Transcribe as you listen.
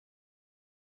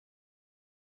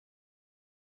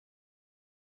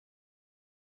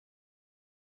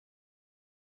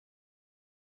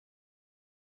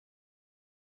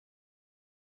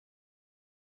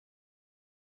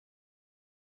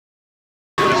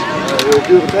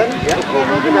Til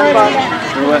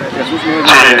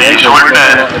de sultne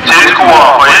tilskuere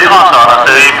og forældre, så er der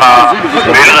stadig et par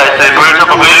velristede pølser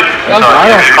på grill, så I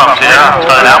er velkommen til at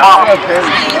træde nærmere.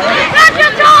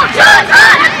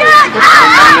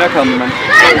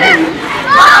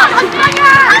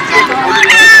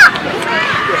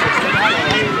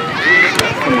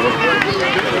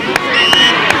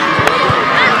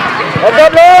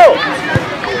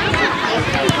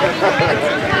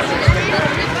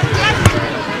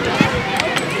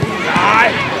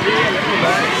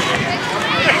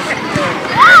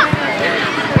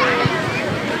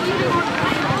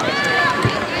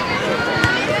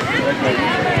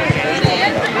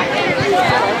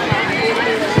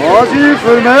 Også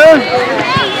følg med!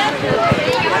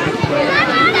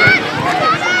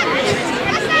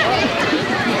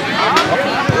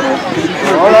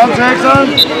 Hold om sekseren!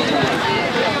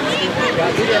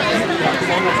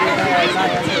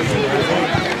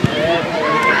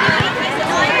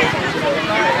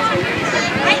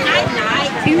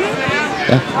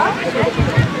 Ja.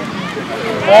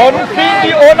 Morten, fint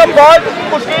lige under bolden.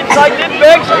 Måske trække lidt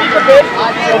væk, så I kan væk.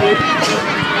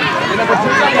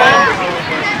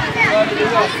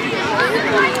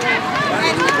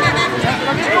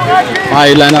 Bare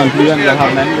et eller andet om blyeren, der har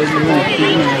den anden lidt ude i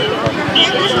filmen.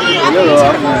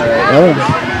 Ja.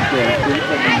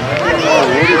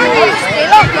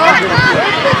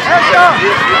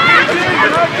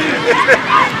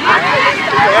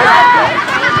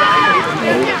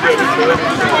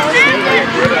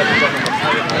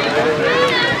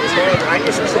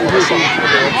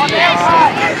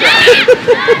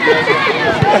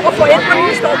 Og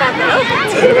forældrene står bare med.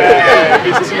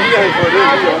 Hvis Tina havde fået det ud,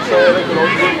 så er det lov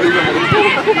til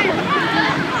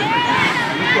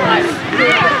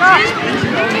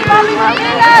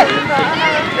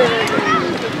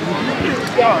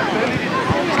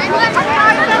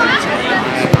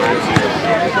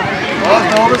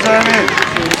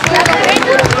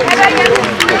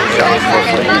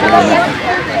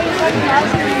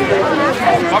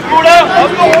Op gutter!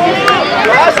 Op gutter!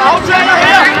 Lad os aftaler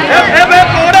her! Hep,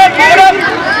 gutter!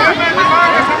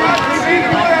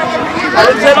 Er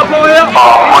det tæller på her?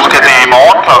 Og husk at det er i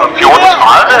morgen kl. 14.30,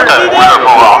 der ruller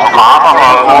på autografer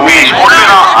for OB's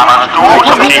grundlænder, Anders Due,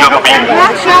 som kigger forbi.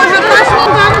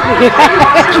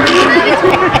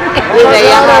 Det er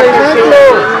jeg nok at se.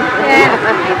 Ja.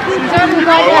 Så er det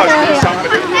godt, jeg er her.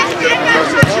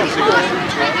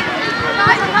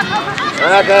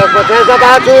 Ja, fortæl så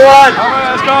bare turen! Kom her,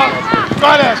 Asger!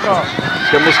 Godt, Asger!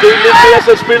 Skal måske lidt mere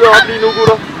sætte spillet op lige nu,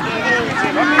 gutter.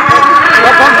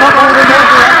 Kom, over det her.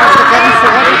 Så kan vi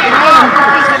sætte det.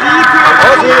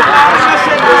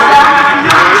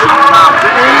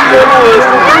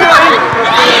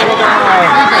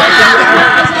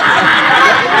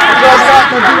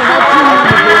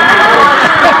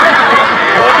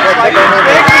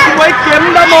 Du må ikke gemme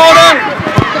dig, Morten!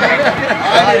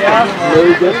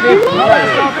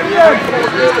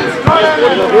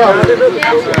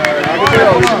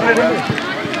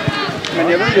 Men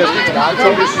jeg ved, at jeg skal klare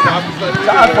det, hvis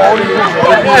der er dårligt.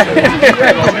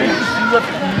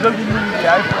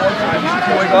 Jeg er i forhold til, at det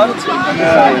går ikke godt.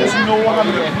 Så når ham i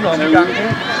anden omgang.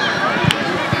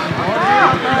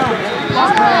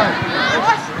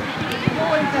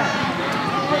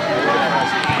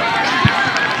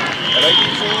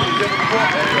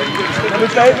 Er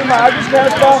det bag ved Markus,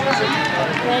 Kasper?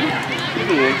 Det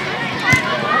ved jeg ikke.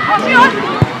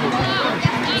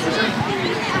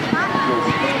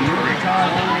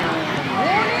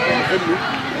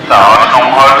 Der er også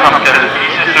nogle hold, som skal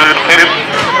spise støtte 5,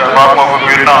 der godt må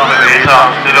begynde at bevæge sig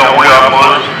stille og roligt op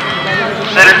mod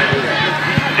selv.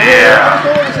 Det er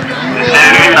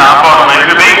selvlysende arbejde om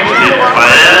Lyngby BK, det er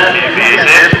Brede, det er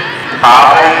BSF,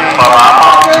 Tarup Pårup,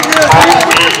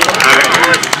 Kornvig, Lyngby,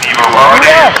 Niveau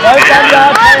Højde,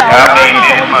 Kampen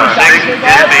 1906,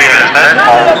 SB 50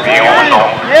 og Årgang.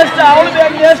 Næste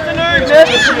aflevering, næste løb,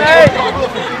 næste signal.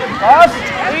 Også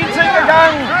en ting ad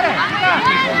gangen.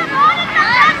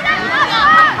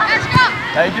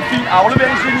 Der er ikke fin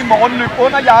afleveringslinje i morgen. Løb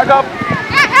under Jakob.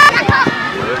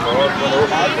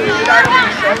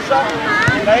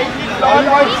 Rigtig flot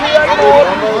orientering,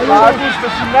 Morten. Markus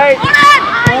med signal.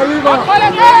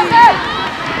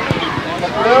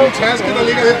 Det er en taske, der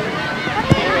ligger her.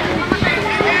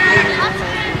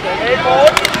 Hey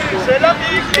Morten, selvom vi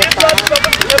ikke glemmer, så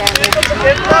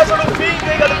ændrer så du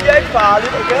fint, og det bliver ikke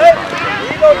farligt, okay?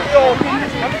 Helt okay i orden.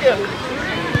 Kom igen.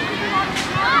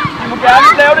 Du må gerne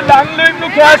lave det lange løb nu,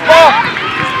 Kasper.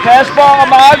 Kasper og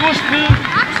Markus, fint.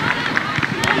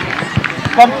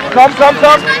 Kom.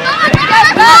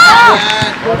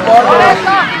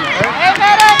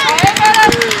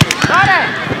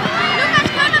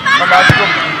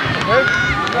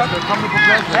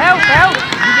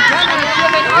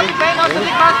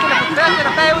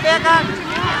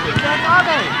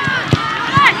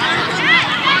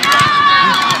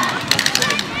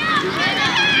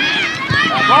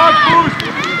 Godt, boost!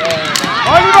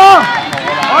 Oliver!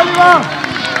 Oliver!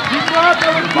 Vi skal op,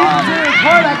 der vil kigge til!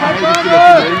 Hold da, kan gøre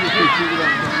noget!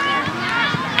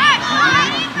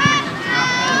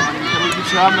 Kan du ikke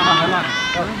tørre, når der er halvleg?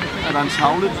 Er der en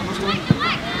tavle måske?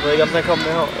 Jeg ved ikke, om den kommer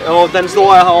med herovre. Jo, den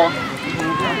store er herovre.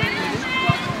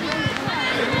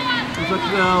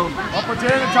 Op på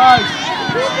tæerne, Thijs!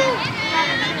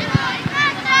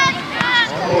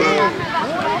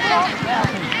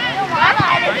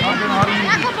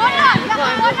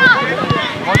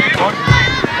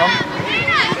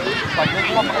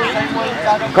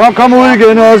 Kom ud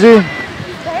igen også.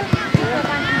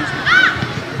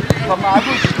 Kom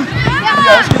Markus. Vi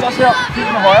adskiller os her. Kig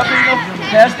med højre benet.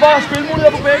 Kasper,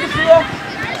 spilmuligheder på begge sider.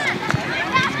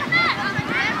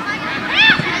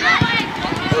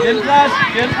 Genpres,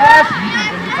 genpres.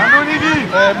 Kom nu, Niki.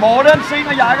 Morten, Sen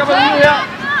og Jakob er ude her.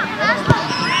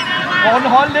 Morten,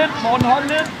 hold lidt. Morten, hold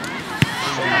lidt.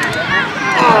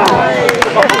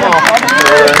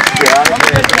 Kom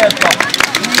igen, Kasper.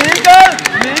 Mikkel,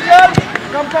 Mikkel.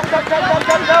 Kom.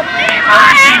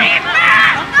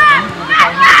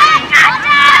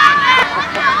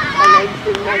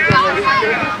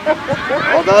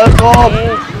 Og der er Torp. Det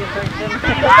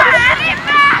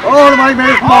var ikke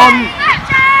med, Morten.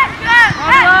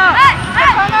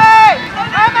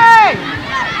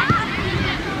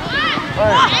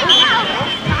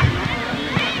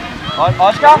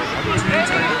 Oscar.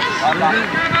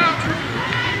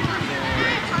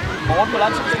 Morten, hvor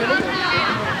lang tid spiller du?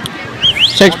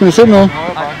 6 minutter, 7 minutter.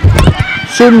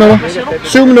 7 minutter.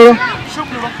 7 minutter. 7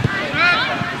 minutter.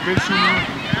 Spil 7 minutter.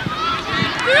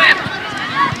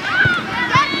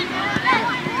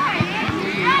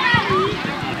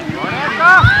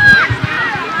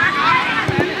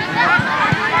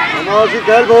 Han har også et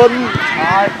kald på den.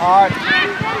 Nej. Og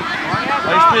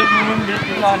ikke spille den uden lidt,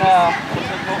 når han er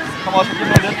på. Kommer også til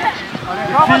noget lidt.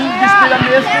 Fint, vi spiller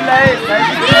næste lag.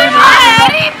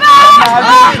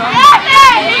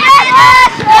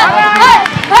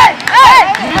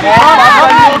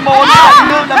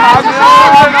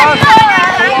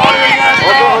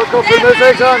 Kom med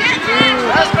sekseren.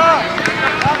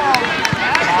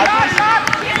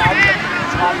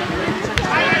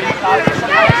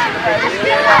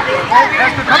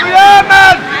 Kom igen,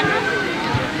 mand!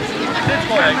 Det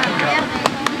tror jeg ikke.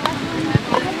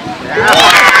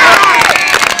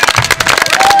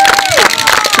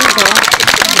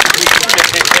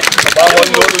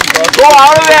 God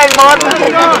aflevering, Morten!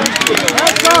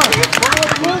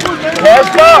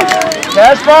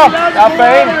 Kasper! Der er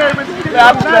fan!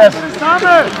 Verdensplads!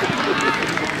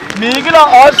 Mikkel og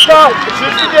Oscar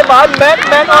synes, det er meget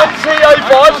mand-orienteret i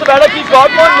forhold til, hvad der gik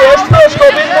godt mod næsten og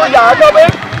skubbe ind mod Jakob,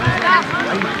 ikke?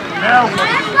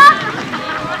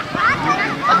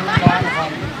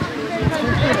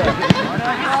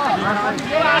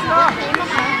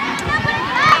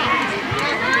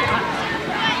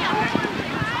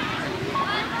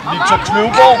 Victor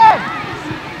Knudborg.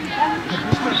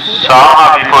 Så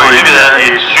har vi fået udleveret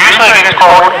et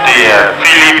sygetræningskort. Det er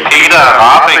Philip Peter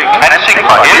Rahbæk Hansing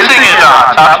fra Helsinge, der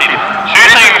har tabt sit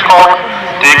sygetræningskort.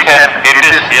 Det kan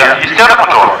hentes her i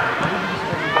stævnekontoret.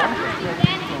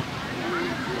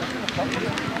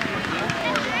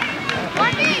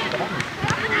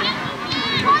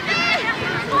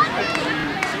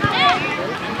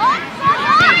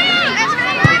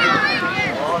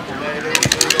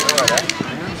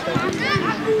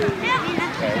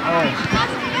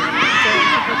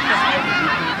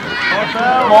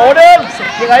 Morten,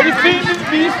 det er rigtig fint, at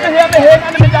vi viser det her med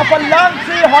hænderne, men der er for lang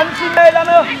tid i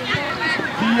håndsignalerne.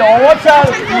 De er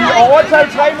overtal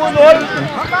 3 mod 0.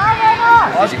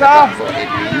 Oscar.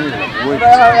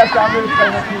 Hvad har jeg sammen med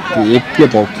trænerkigget? Det ikke bliver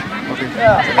brugt.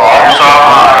 Ja. Og så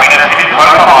har Philip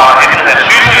Holmgaard hentet af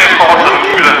sygesikringskort, så du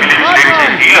skylder Philip slik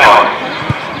til hele holdet.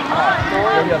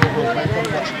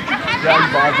 Jeg er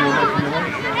bare gået.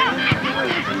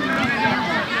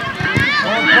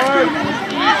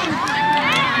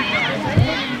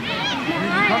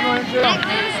 Kom nu ind til dig.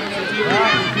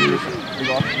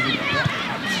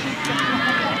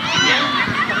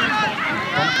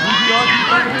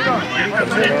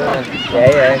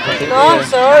 Ja. Nå,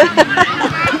 sorry.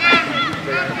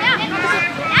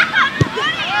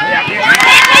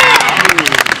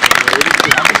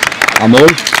 Og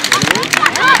mål.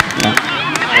 Ja.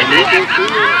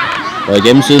 Og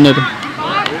igennem siden af det.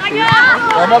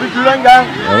 Dommer, vi bytter en gang.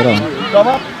 Ja, der.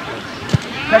 Dommer.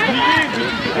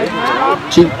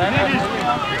 10. Han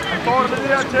står der med det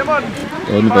her, tæmmer den.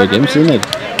 Ja, den går igennem siden af det.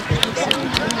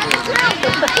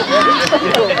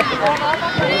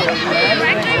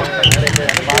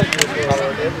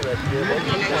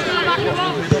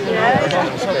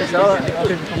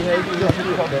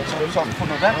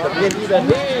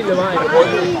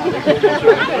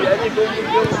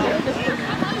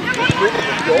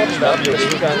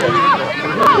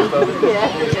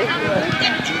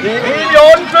 Det er helt i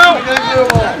orden, Bøv!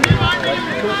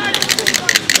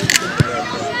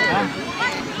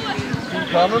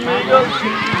 Kom med, Mikkel!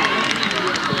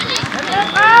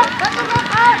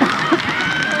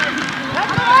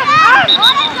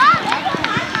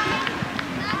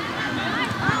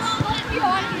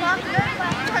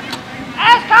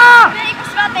 Asger! Det er ikke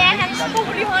svært, det er hans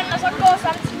stol i hånden, og så gå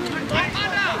samtidig.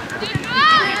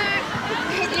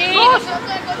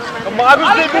 Kom, Markus,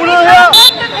 det er mulighed her!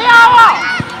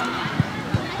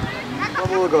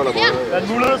 Der er en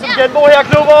mulighed som genbo her,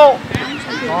 Klubov!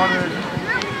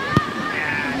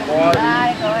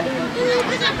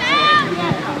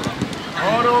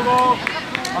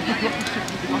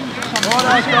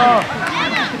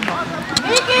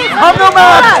 Kom nu,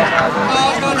 mand!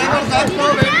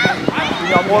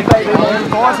 I området bagved, hvor hun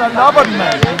står, så lopper den,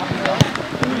 mand.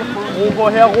 Ro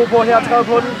på her, træd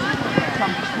på den.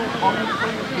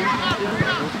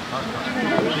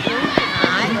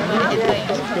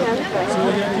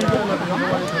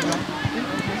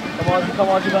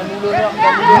 Kommer også, der er en mulighed her. Der er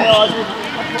en mulighed her også.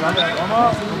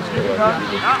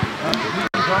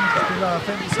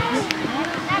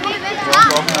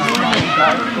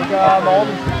 Det gør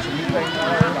Morten.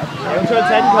 Eventuelt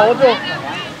tage den kort, jo.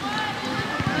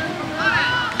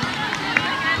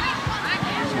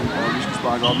 Vi skal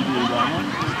sparke op i de gange.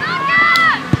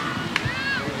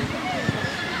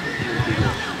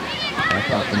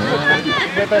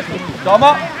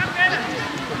 Dommer.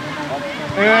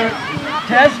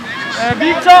 Kast.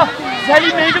 Victor. Tag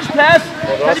lige Mikkels plads.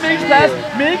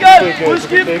 Mikkel.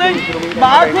 Udskiftning.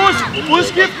 Markus.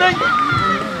 Udskiftning.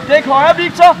 Dæk højre,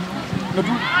 Victor.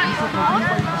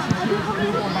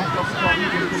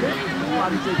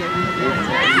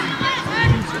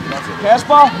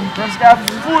 Kasper. Den skal have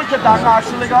fuld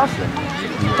kadang-aksel, ikke også?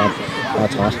 Ja,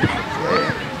 træs.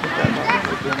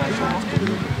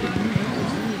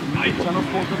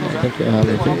 Det kan jeg have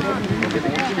lidt.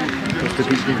 På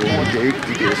stabilt niveau, det er ikke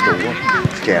de der store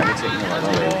skærmeting, han har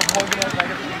lavet.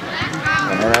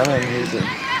 Men han er med hele tiden.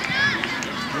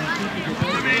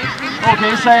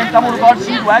 Okay, Sam, der må du godt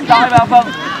sige, du er klar i hvert fald.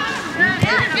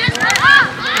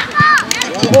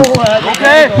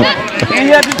 Okay, det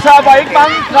her, det tager bare ikke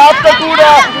mange kræfter,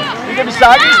 gutter. Det kan vi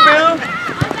sagtens spille.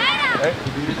 Okay.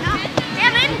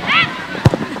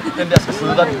 Den der skal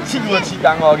sidde der 10 ud af 10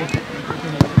 gange, Okki.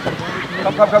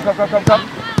 Kom. Kom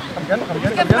igen.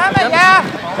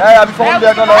 Ja, vi får den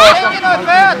der, går lov.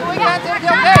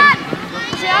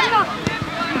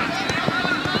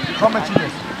 Kom,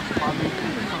 Mathias.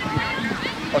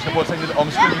 Oscar, prøv at tænke lidt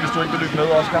omskyldig, hvis du ikke vil løbe med,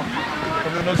 Oscar. Så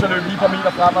bliver du nødt til at løbe lige et par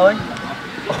meter fremad, ikke?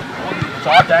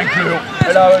 Sådan, Kløv.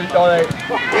 Eller J.A.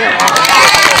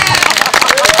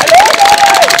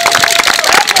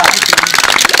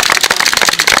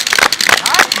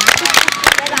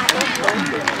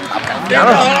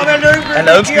 Han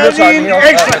lavede en skyldersøjning her.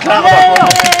 Ekstra klar.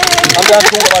 Ham der er en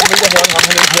god, der var en meter højere end ham,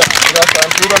 han løb her. Det er også bare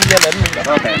en slutter lige en anden meter.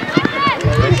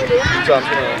 Så han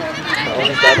skal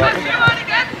også en stærk vej.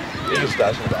 Det er lidt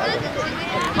stærkt, som det er.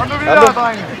 Kom nu videre,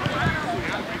 drenge.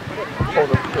 Prøv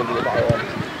nu, det er bare over.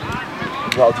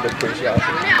 Du har jo de der crazy out.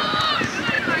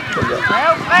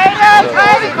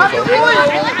 Frede, kom nu ud!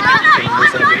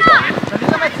 Så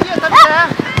lige Mathias, der vil være.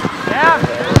 Ja.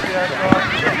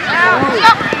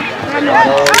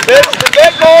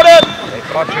 Væk, Morten!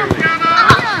 Godt køb.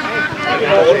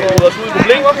 Morten har været ude i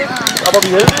problemer. Der var vi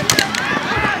heldige.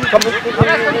 Kom nu.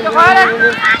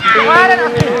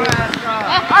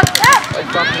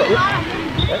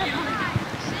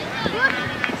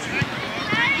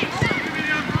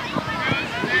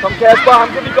 Kom Kasper, ham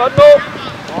kan vi godt nå.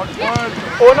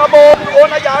 Under Morten,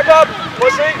 under Jakob. Prøv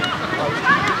at se.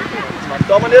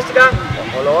 Dommer næste gang.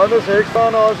 Hold øje med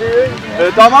seksteren også,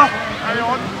 ikke? Dommer.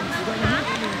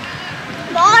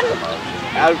 Morten!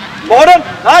 Ja, Morten!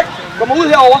 Nej! Kom ud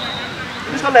herover.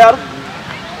 Vi skal lære det.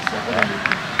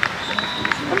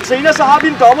 Jamen, senere så har vi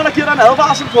en dommer, der giver dig en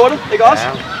advarsel på det, ikke også?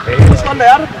 Ja. Vi skal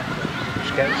lære det.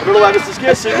 Og ved du hvad, hvis det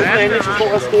sker sikkert for en, så står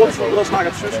der store tyder og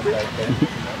snakker tysk,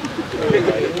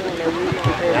 ikke?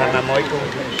 Ja, man må ikke gå.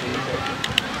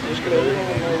 Det skal være.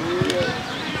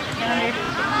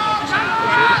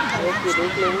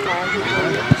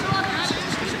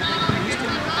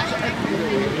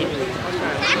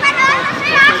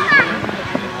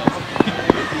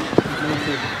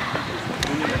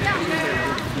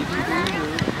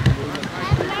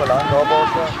 Ikke for langt op,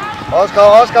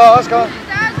 Oscar.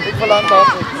 Ikke for langt op.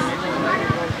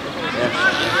 Ja.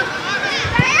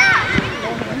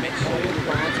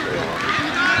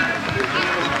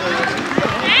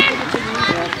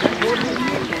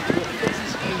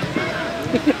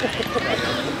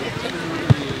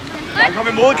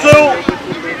 imod, Kløv!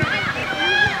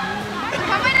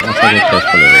 Og så er det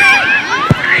Kasper lavet.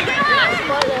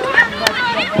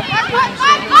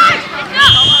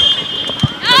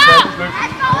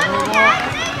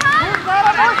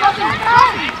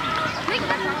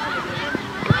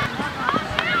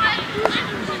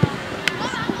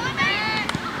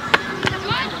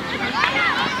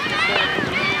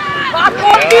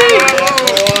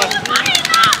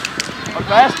 Hold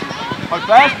fast! Hold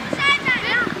fast!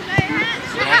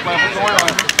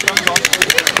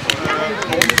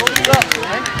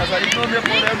 Altså ikke noget mere på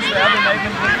at lave det svære, men ikke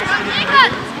en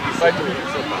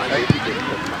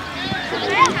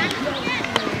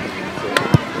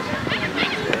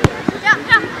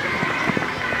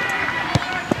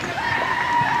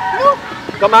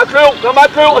Kom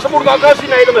meget kløv, og så må du godt gøre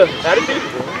signalet med. Ja, det er fint.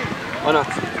 Og nå,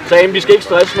 Sam, vi skal ikke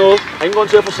stresse noget. Der er ingen grund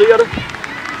til at forsere det.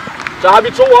 Så har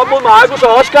vi 2 op mod Markus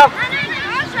og Oscar.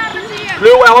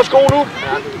 Kløv er også god nu.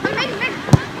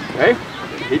 Okay,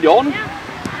 helt i orden.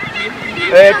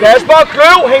 Kasper og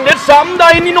Kløv, hæng lidt sammen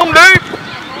derinde i nogle løb.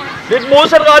 Lidt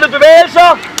modsatrettede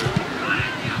bevægelser.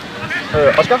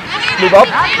 Oscar, løb op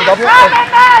her.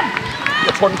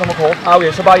 Jeg tror, den kommer kort.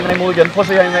 Okay, så bare en imod igen. Prøv at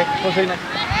se her indad.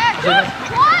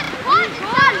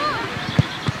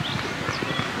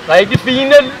 Rigtig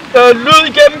fine lyd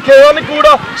igennem kæderne,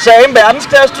 gutter. Sam,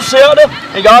 verdensklasse, du ser det.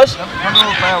 Ikke også? Kom nu,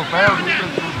 bag. Du skal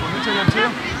lige til at hjælpe til.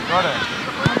 Sådan.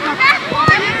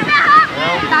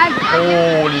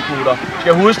 Rolig, gutter.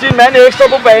 Skal huske din mand ekstra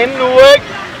på banen nu, ikke?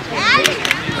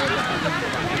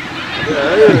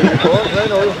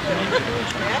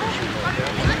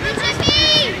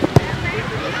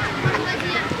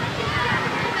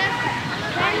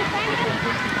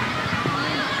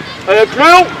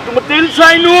 Kløv, du må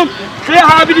deltage nu. Her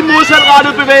har vi de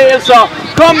modsatrettede bevægelser.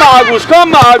 Kom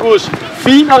Markus.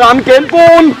 Fint at ramme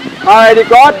genboen. Ej, det er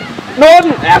godt. Nå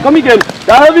den. Ja, kom igen.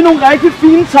 Der havde vi nogle rigtig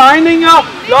fine tegninger.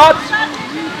 Flot.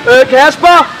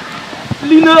 Kasper.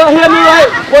 Lige hernede af.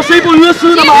 Prøv at se på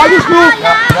ydersiden af Markus nu.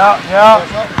 Ja.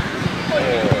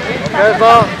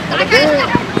 Kasper. Er det fint? Ja,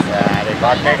 det er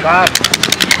godt, Kasper. Ja.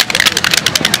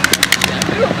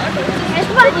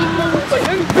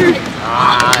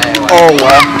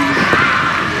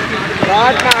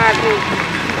 Godt, Markus.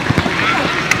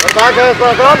 Godt,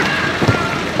 Kasper, kom.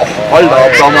 Hold da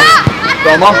op,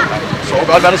 dommer. Så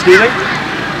godt, hvad der skete, ikke?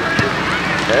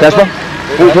 Kasper,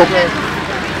 ro på.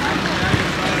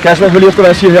 Kasper, jeg vil lige efter, hvad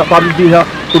jeg siger her. Bare lige her.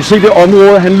 Du kan se det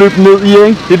område, han løb ned i,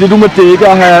 ikke? Det er det, du må dække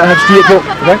og have styr på.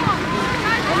 Okay?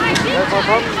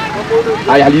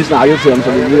 Nej, jeg har lige snakket til ham,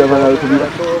 så det er lige derfor, jeg er forbi dig.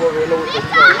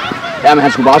 Ja, men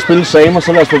han skulle bare spille Sam, og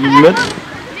så lad os få dem med.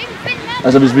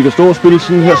 Altså, hvis vi kan stå og spille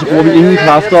sådan her, så bruger vi ingen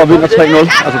kræfter og vinder 3-0.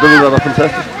 Altså, det ville være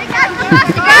fantastisk.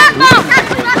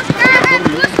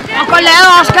 Godt lavet,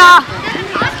 Oscar!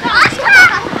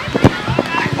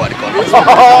 Hvor er det godt.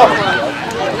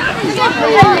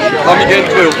 Kom igen,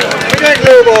 Kløv.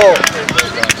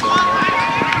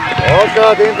 Oscar,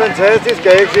 det er en fantastisk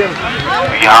action.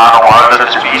 Vi har nogle hold, der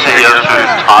skal spise her 17:30.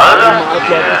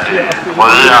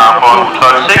 Røde har på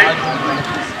 12-6.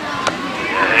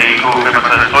 EK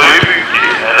 65 Strøby, det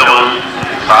er allerede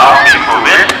Farve på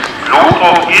vest.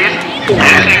 Lodrup 1,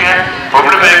 Helsinghe,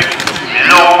 Humlebæk,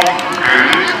 Hvidovre,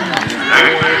 Køge,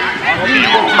 Lyngby,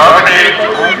 Vivo Kokkedal,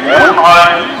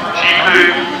 Rosenhøj, Tikø,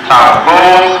 Tarup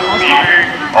Pårup, Viby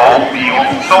og Vivo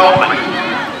Kornvig.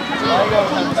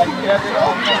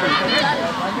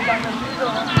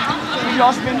 Vi kan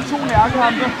også vinde 2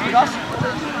 nærkampe, ikke også?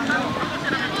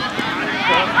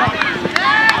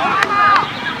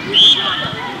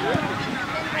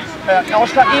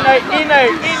 Oscar, indad,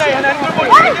 han angriber.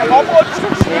 Han opruger, du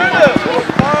skal sige det.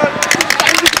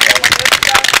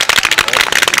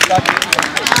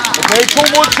 Okay, 2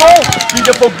 mod 2. Vi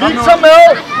kan få Victor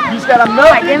med. Vi skal der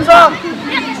med, Victor.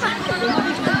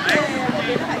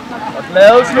 Godt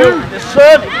lavet, Kløv. Det er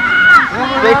sødt.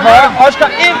 Væk højre. Oscar,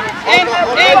 ind.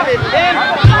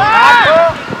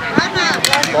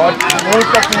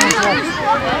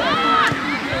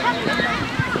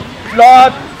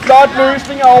 Godt. Flot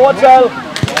løsning af overtaget.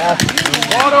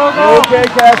 Okay,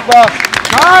 Kasper.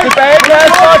 Tilbage,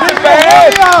 Kasper.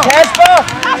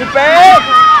 Tilbage.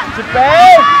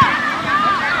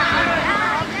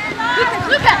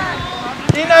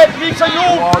 Indad, Victor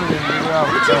Juhl.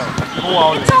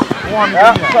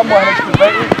 Ja, så må han ikke spille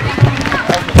bag.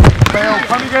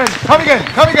 Kom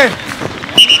igen.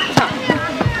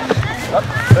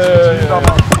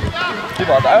 Det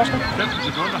var dig, Oscar. 15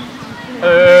 sekunder.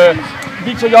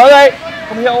 Victor J.A.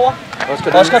 Kom herover.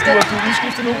 Oscar, du er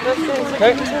udskiftet nu.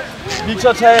 Okay.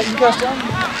 Victor, tag indkastet.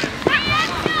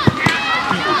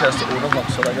 Fint, du kaster underhånd,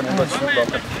 så der ikke er nogen, der er tvivl om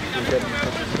det.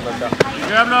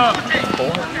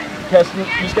 Kasten.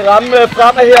 Vi skal ramme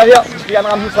fremad her. Vi skal gerne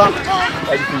ramme den frem.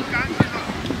 Rigtig fint.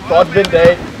 Godt vendt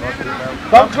af.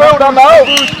 Kom, Kvøv, der er mad.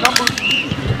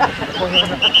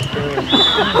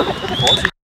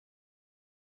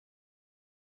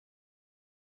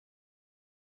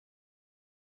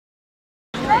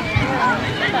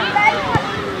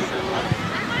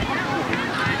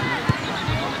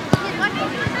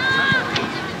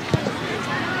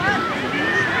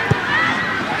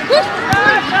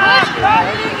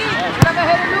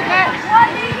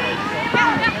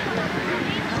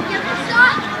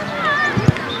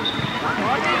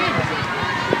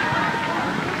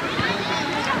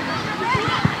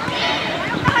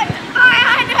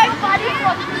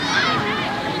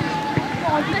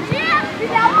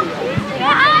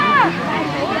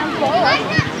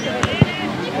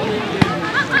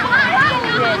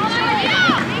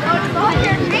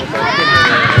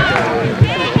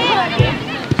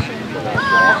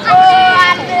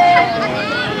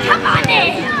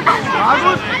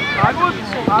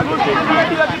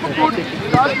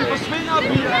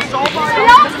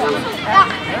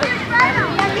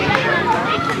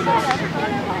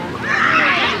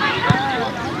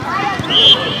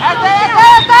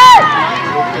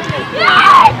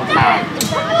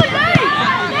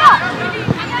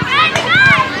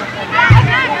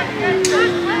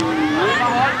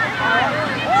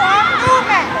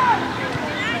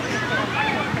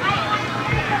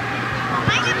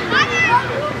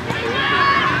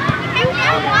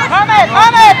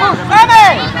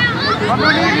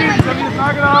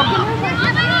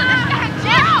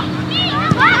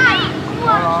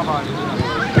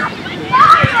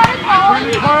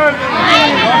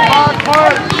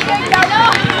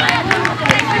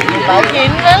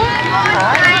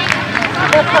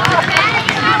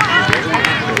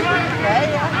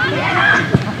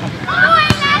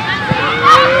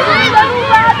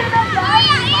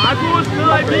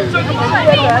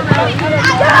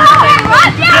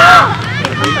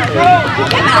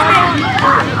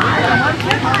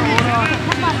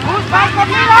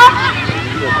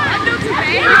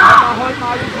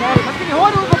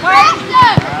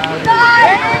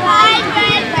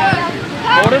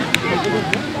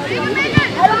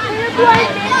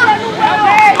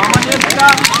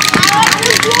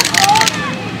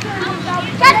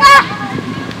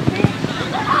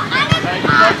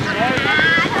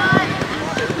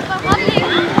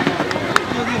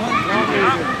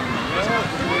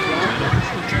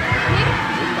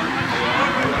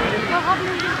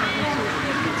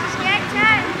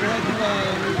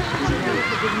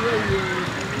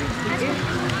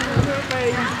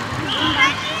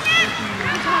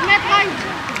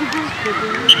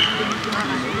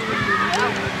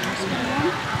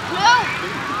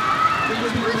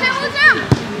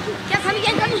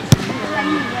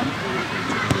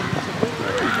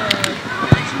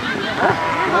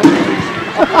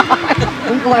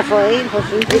 Hun kunne have fået en på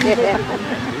siden.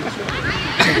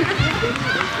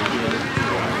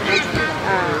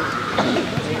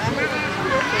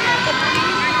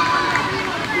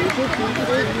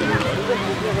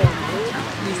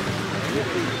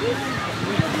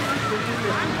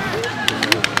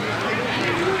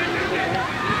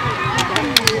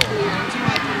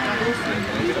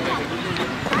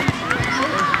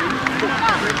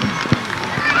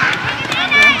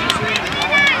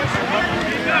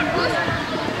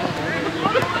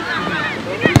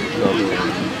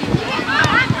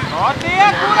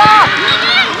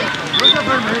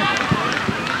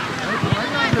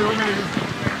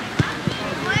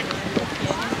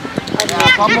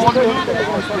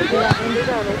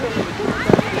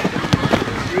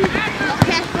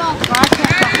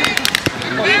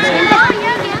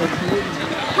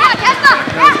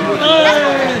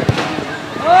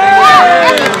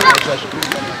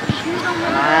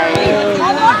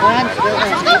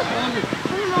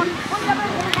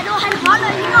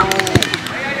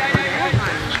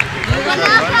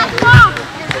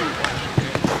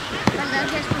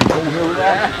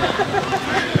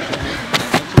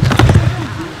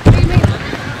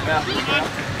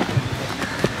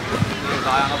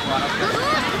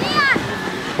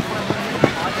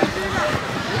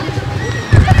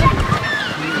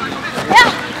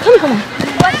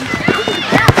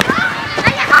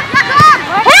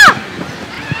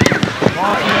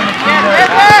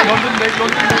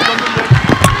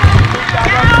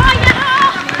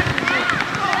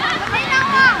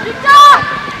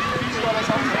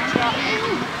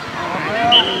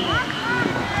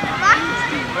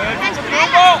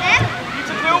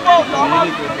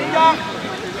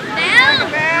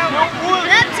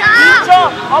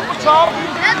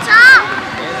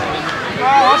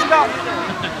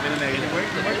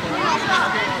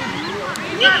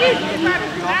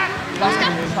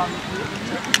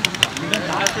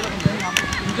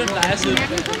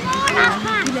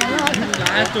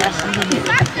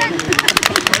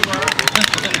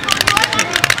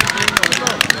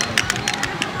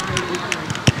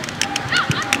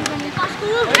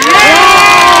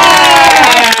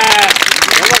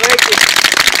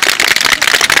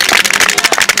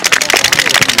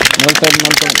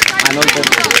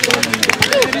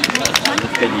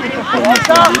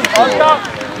 Oscar!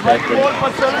 Mål for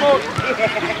selvmål!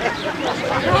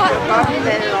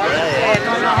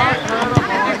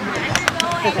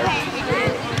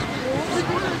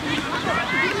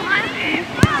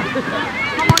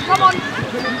 Come on!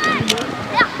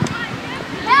 Her!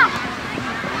 Her!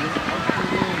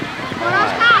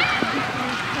 Oscar!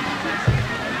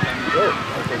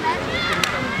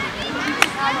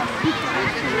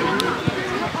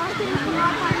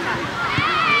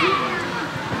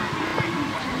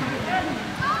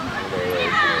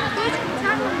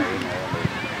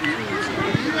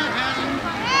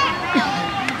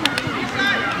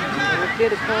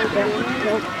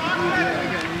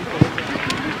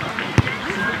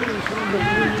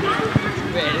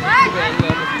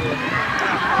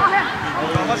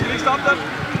 Hvor skal vi ikke stoppe den?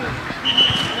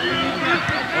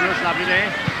 Prøv nu at slappe lidt af.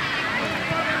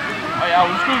 Og jeg er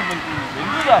undskyld, men du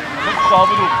ventede dig, og så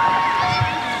stopper du.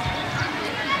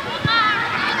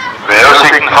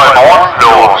 Vejrudsigten for i morgen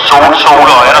lå sol,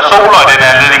 og er der sol, og i den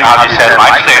anledning har vi sat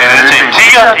majsdagene ned til en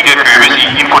 10'er. De kan købes i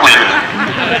infotillet.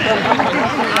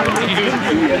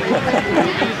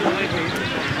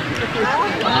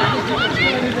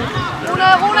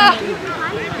 Rune!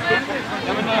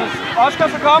 Jamen, Oscar,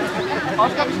 så kom.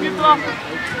 Oscar, vi skifter dig.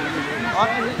 Og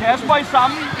Kasper i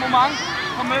samme moment.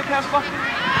 Kom med, Kasper.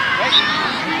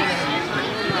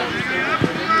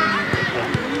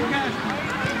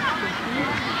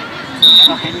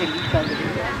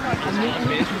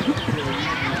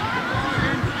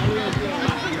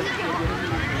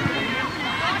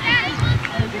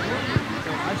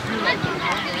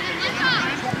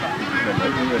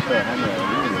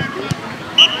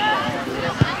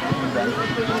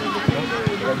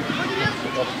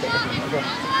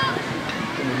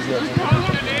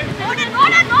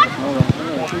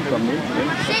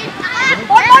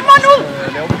 Mål nu!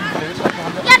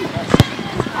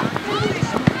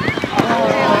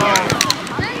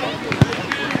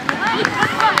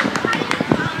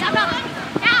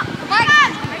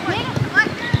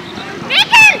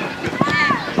 Igen!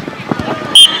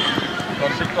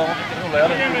 Godt sigt over. Nu lærer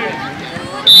det. Det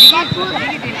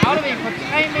er en aflevering på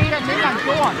 3 meter til langs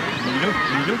jorden. Lille.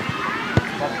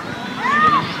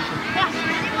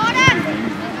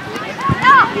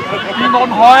 Fint,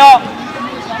 Morten, højre.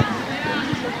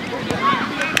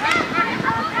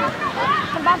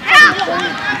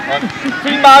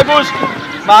 Fint, Markus.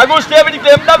 Markus, der vil de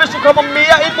glemme dig, hvis du kommer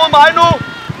mere ind mod mig nu.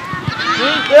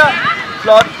 Fint, der.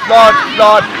 Flot.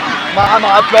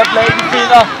 Meget flot lag, de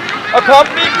finder. Og kom,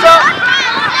 Victor.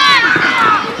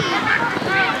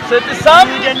 Sæt det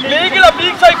sammen. Mikkel og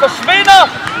Victor, I forsvinder.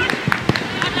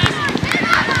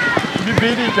 Vi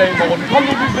ved det i dag, Morten. Kom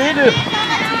nu, vi ved det.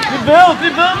 Vi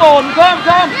ved, Morten. Kom.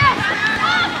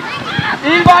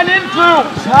 Hele vejen ind, Kløv.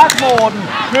 Tak, Morten.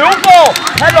 Kløvborg,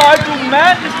 halløj, du er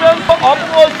mand i stedet for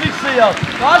områdsfixeret.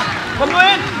 Godt, kom nu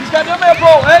ind. Vi skal have det med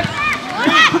på, ikke?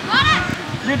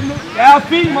 Ja,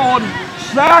 fint, Morten.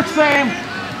 Stærk, Sam.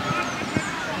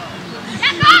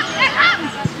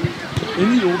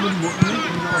 Inden I åbner munden, ikke?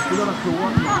 Når der spiller der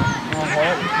klogere. Og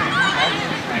højere.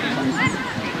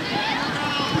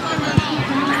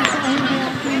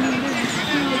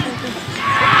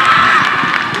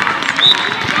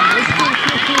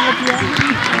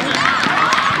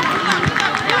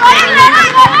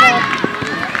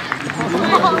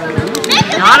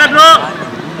 Ja, det blå!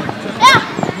 Ja!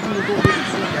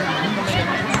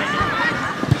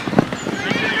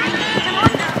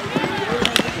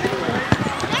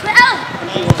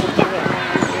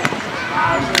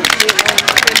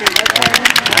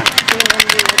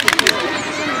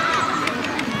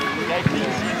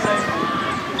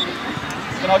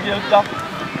 Jeg skal nok hjælpe dig.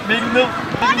 Mikkel ned.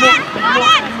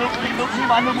 Lige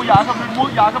meget ned mod Jakob.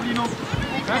 Mod Jakob lige nu.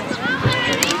 Okay?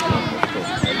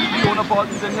 Lige under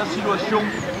bolden i den her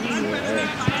situation.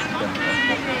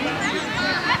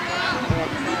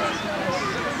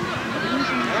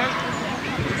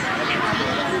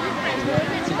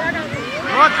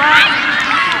 Godt, tak!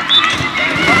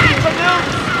 Så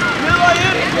ned og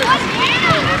ind.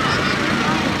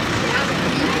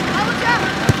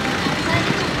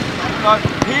 Godt.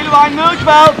 Hele vejen ned,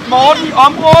 Kvad. Morten i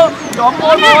området.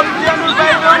 Morten. Dernede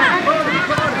bagved.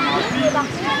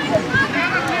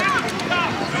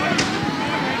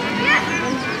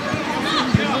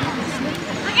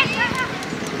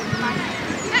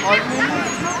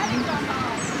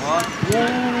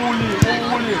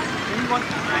 Ingen grund.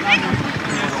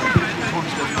 Hun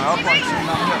skal smøre på en sådan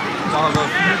her. Der har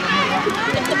været 4.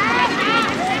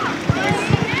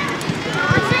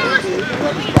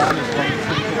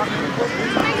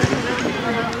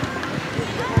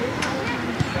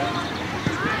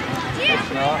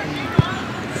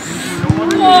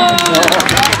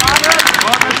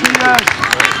 Godt, Mathias.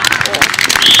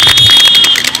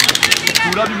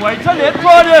 Gutter, vi må ikke tage let på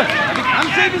det. Jeg vil gerne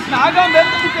se, at vi snakker om, hvem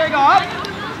der vi dækker op.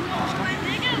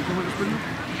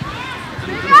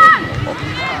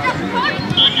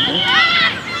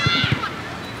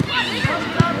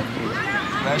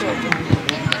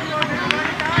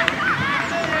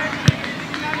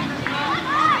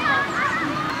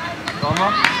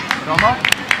 Dommer.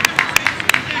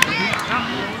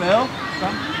 Hvad?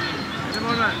 Kom. Det må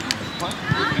man.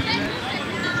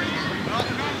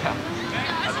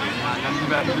 Jeg vil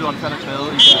være lidt åndfald af kvæde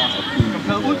i der. Kom,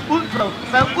 kvæde ud,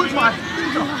 kvæde ud til mig.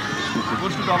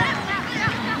 Undskyld, dommer.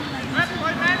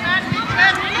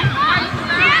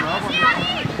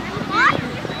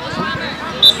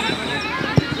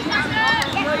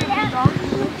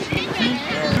 Fint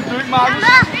løb, Markus.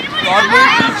 Godt løb,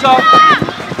 Victor.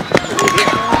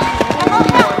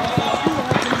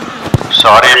 Så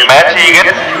er det Mats igen.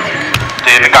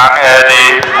 Denne gang er det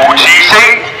U10C.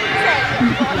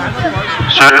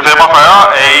 1745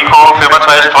 AIK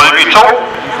 65 Lyngby 2.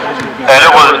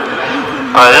 Allerød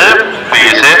Brede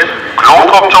BSF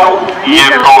Klotrup 2.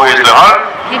 IFK Hesleholm.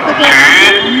 Køge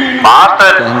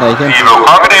Marstal. Vivo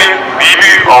Kokkedal.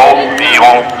 Viby og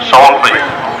Virum Sovnfri.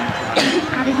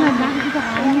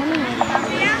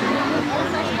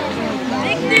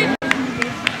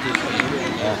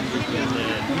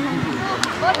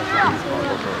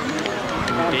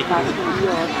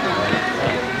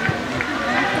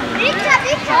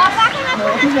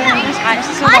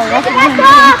 Rejse sig over, fordi han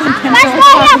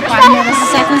og så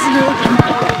satte han sig ned igen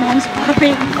med hans bare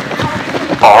ben.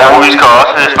 Og vi skal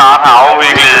også snart have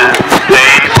afviklet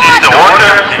dagens sidste runde.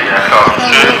 Det er kl.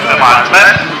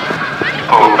 17.55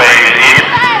 på bane 1.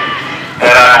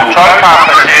 Er der nogle 12-kamp,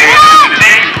 der tjekker til 10.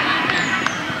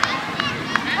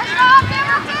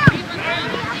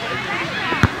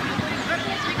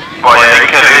 Hvor jeg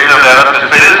ikke kan læse, hvad der skal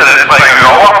spilles, så den springer vi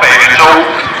over. Bane 2.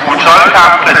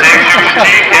 U12-kamp, placering 7-10,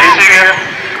 Helsinge.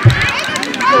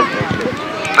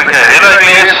 Den kan jeg heller ikke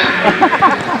læse.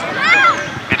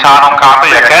 Vi tager nogle kampe,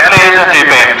 jeg kan læse. Det er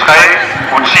bane 3.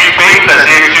 U10B,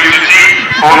 placering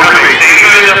 7-10, Kornvig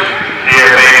Deltog. Det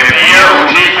er bane 4.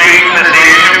 U10B,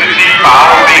 placering 7-10,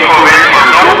 Tarup Pårup mod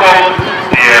Nykøbing.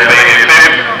 Det er bane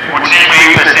 5. U10B,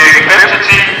 placering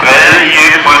 5-10, Brede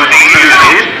IF mod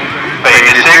Deltog 1.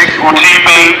 Bane 6. U10B,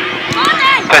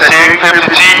 placering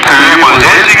 5-10, Køge mod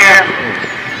Helsinge.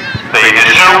 Bane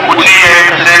 7. U10A,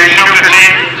 placering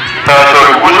 7-10,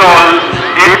 hørsholm-usserød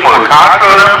 1 mod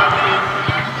Kampen.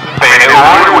 Bane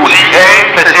 8. U10A,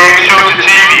 placering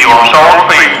 7-10, Virum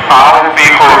Sovnfri, Tarup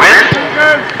BK Vest.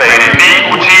 Bane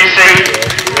 9. U10C,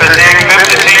 placering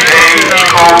 5-10,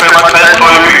 AIK 65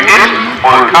 Lyngby 1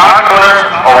 mod Kampen.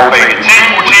 Og bane 10.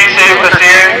 U10C,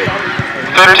 placering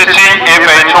 5-10,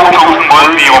 FA 2000 mod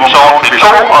Virum Sovnfri 2.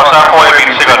 Og så får jeg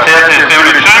min sekretær til at skrive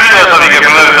lidt tydeligere, så vi kan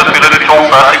finde ud af, hvem der spiller de 2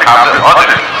 første kampe også.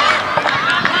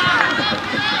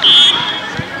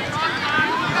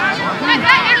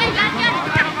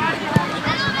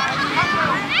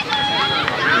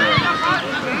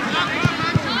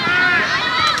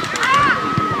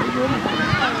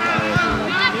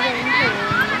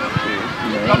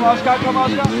 Kom Oscar. Kom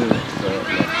igen.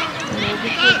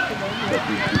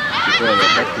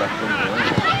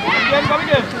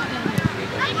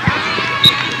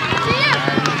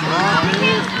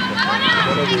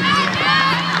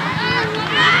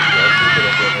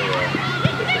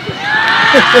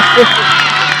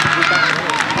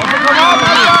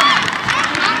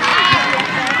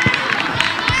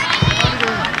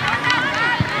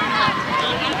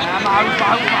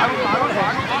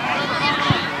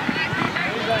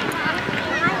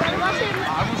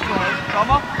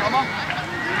 Kommer.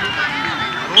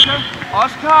 Okay.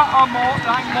 Oscar og Morten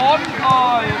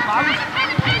og Markus.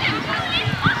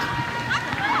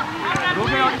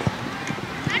 Okay, Oscar.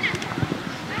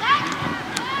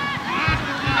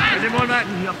 Ja, det er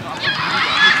målmanden herfra.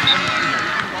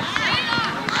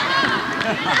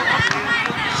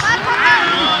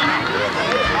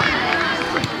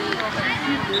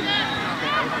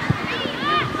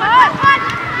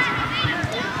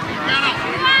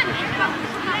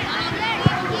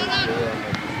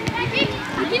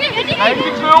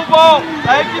 Rigtig kløv, Bo!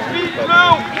 Rigtig fint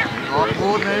kløv! Godt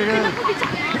brugt, Mikkel!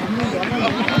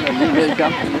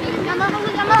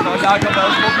 Så jeg kan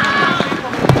være smukt.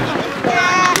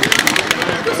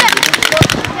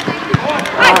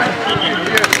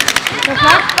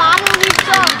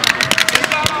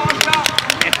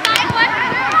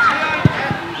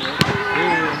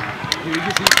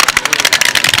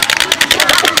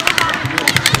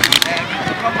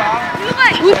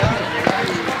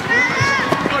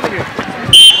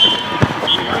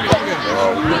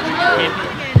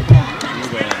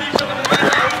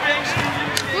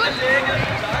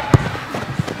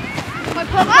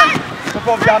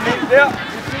 Kasper, vi har ham ind der.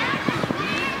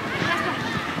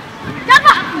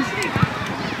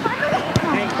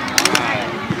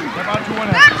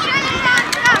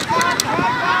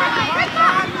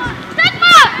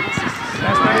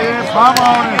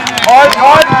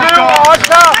 Hold, flyv,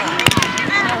 Oscar!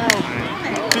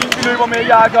 Fint, vi løber med,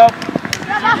 Jakob.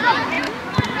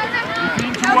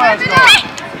 Fin tur, Oscar.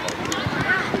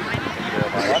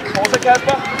 Fortsæt,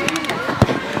 Kasper.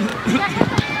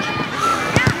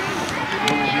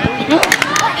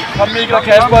 Kom, Mikkel og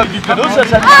Kasper, vi bliver nødt til at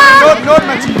tage den. Nul,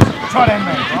 Mathias. Sådan,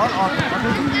 mand.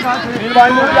 Hele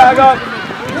vejen mod, Jakob.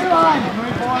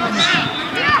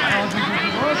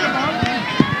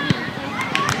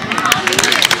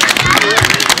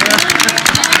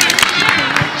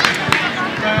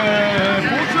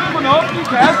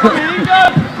 Kasper, Mikkel!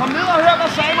 Kom ned og hør,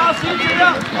 hvad Samer har sige til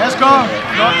jer! Asger,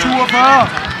 flot tur 40!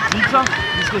 Victor,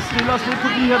 vi skal stille os lidt på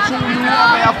de her 2 nu og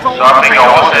være for... Så er det ikke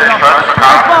oversat i første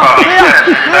kamp for her! Fint!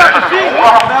 Vær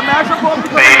opmærksom på, at vi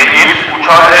kommer... Bane 1,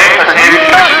 U12A placeret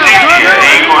i 7-10. Det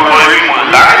er ikke gået rygning mod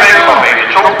Langvæk og bane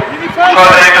 2. U12A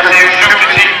placeret i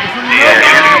 7-10. Det er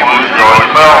ikke mod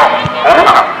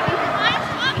årgang.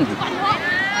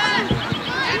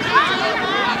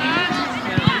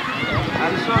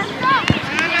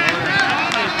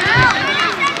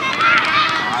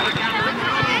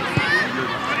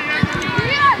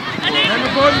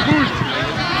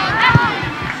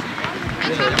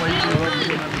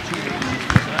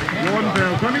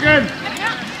 Kom igen!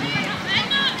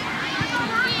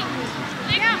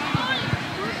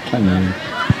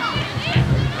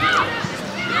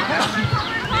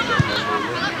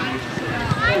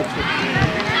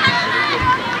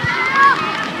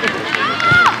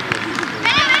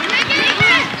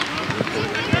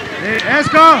 Hey,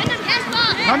 Asger!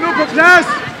 Kom nu på plads!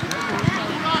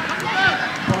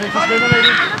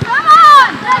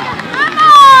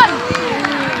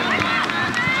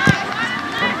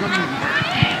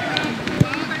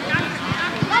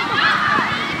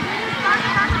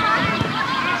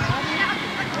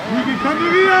 Kom nu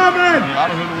videre, mand! Det er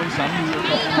rart at høre noget i samme ud.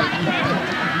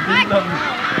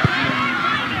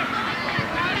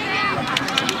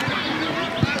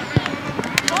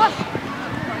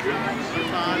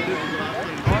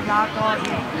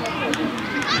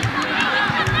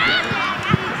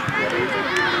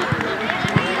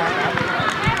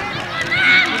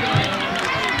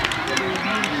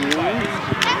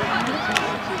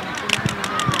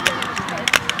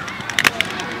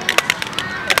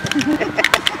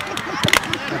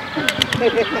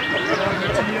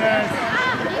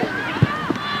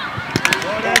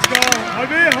 Hold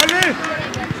ved, hold ved!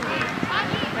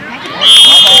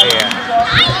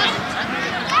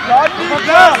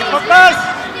 På plads!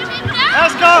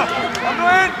 Asger, kom nu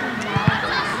ind!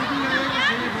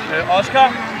 Oscar,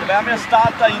 lad være med at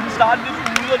starte derinde. Start lidt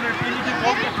ude og løbe ind i de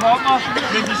rum, der kommer.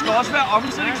 Men vi skal også være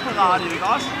omstillingsparate, ikke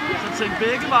også? Så tænk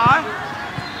begge veje.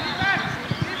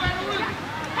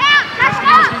 Jeg skal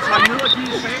måske trække ned og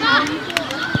give Samer.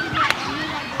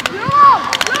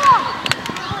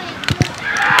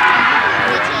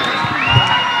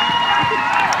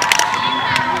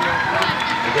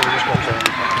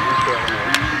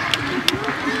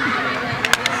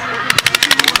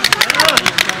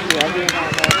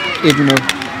 Et minut.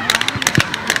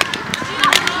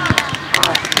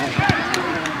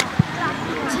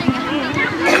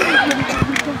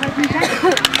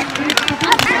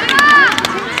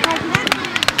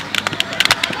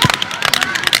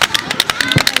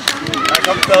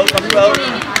 Kom på bad, kom på bad.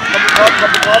 Kom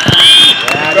på krop.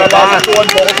 Ja, det er bare så stor en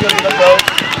forskel i den bad.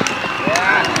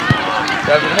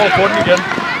 Ja, vi må få den igen.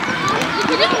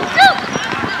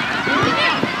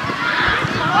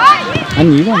 Han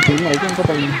niver en ting, og ikke på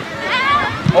banen.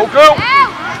 Okay.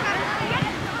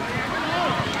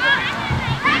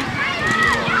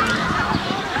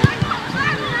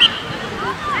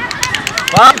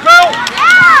 Kom, gå!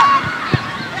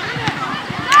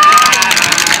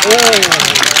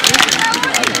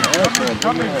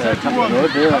 Kom ind, tag turen.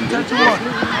 Kom, tag turen.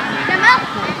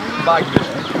 Bare ikke lyst.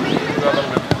 Gør hvad du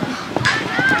vil.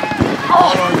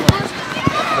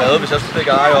 Hvad, hvis jeg skulle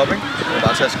stikke eje op, ikke? Så jeg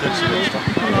bare tage et skridt til venstre.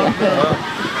 Ja.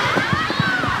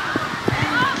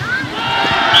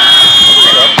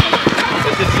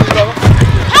 Jeg skal sige, stopper.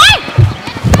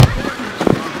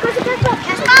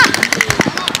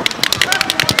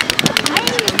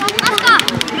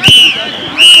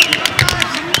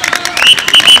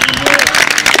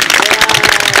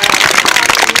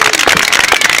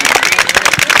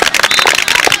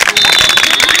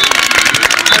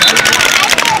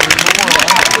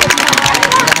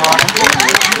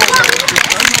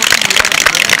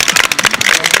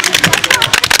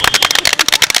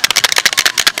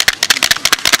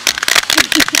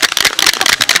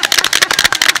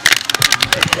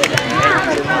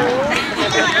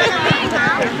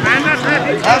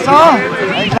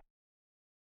 Er I klar?